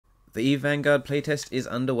The EVE Vanguard playtest is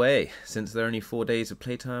underway. Since there are only 4 days of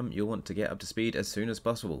playtime, you'll want to get up to speed as soon as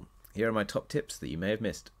possible. Here are my top tips that you may have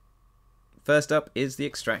missed. First up is the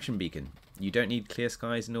extraction beacon. You don't need clear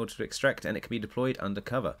skies in order to extract, and it can be deployed under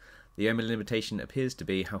cover. The only limitation appears to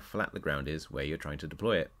be how flat the ground is where you're trying to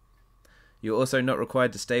deploy it. You're also not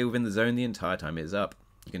required to stay within the zone the entire time it is up.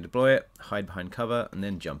 You can deploy it, hide behind cover, and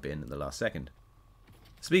then jump in at the last second.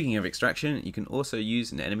 Speaking of extraction, you can also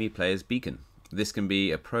use an enemy player's beacon. This can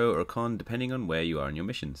be a pro or a con depending on where you are in your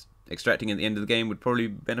missions. Extracting at the end of the game would probably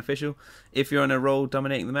be beneficial. If you're on a roll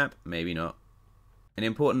dominating the map, maybe not. An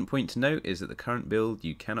important point to note is that the current build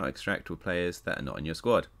you cannot extract with players that are not in your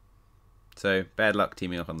squad. So bad luck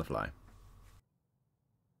teaming up on the fly.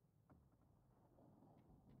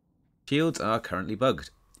 Shields are currently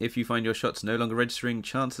bugged. If you find your shots no longer registering,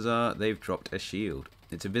 chances are they've dropped a shield.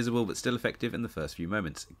 It's invisible but still effective in the first few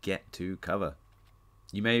moments. Get to cover.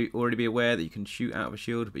 You may already be aware that you can shoot out of a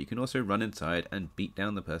shield, but you can also run inside and beat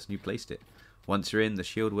down the person who placed it. Once you're in, the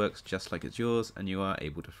shield works just like it's yours, and you are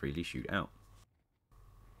able to freely shoot out.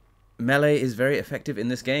 Melee is very effective in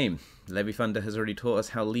this game. Levy Thunder has already taught us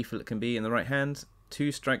how lethal it can be in the right hands,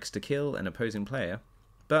 2 strikes to kill an opposing player,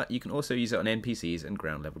 but you can also use it on NPCs and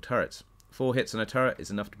ground level turrets. 4 hits on a turret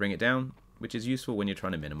is enough to bring it down, which is useful when you're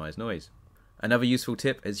trying to minimize noise. Another useful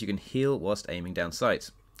tip is you can heal whilst aiming down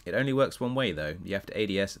sights. It only works one way though. You have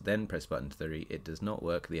to ADS then press button 3. It does not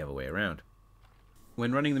work the other way around.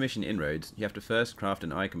 When running the mission Inroads, you have to first craft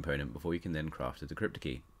an eye component before you can then craft a decryptor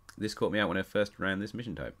key. This caught me out when I first ran this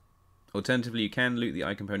mission type. Alternatively, you can loot the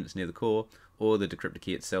eye components near the core or the decryptor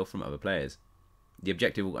key itself from other players. The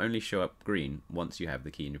objective will only show up green once you have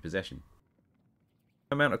the key in your possession.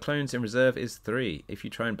 The amount of clones in reserve is 3. If you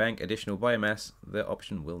try and bank additional biomass, the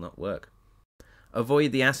option will not work.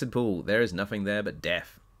 Avoid the acid pool. There is nothing there but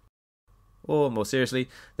death. Or, more seriously,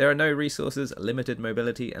 there are no resources, limited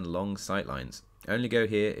mobility, and long sightlines. Only go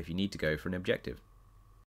here if you need to go for an objective.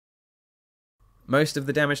 Most of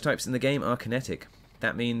the damage types in the game are kinetic.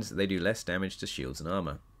 That means they do less damage to shields and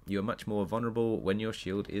armor. You are much more vulnerable when your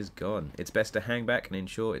shield is gone. It's best to hang back and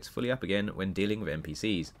ensure it's fully up again when dealing with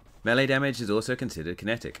NPCs. Melee damage is also considered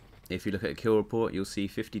kinetic. If you look at a kill report, you'll see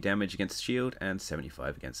 50 damage against shield and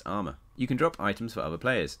 75 against armor. You can drop items for other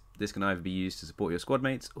players. This can either be used to support your squad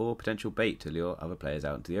mates or potential bait to lure other players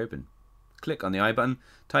out into the open. Click on the I button,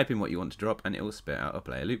 type in what you want to drop, and it will spit out a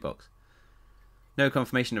player loot box. No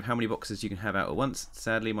confirmation of how many boxes you can have out at once.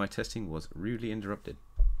 Sadly, my testing was rudely interrupted.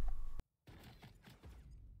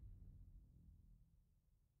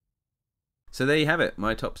 So there you have it,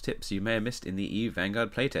 my top tips you may have missed in the EVE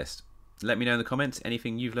Vanguard playtest. Let me know in the comments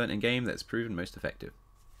anything you've learnt in game that's proven most effective.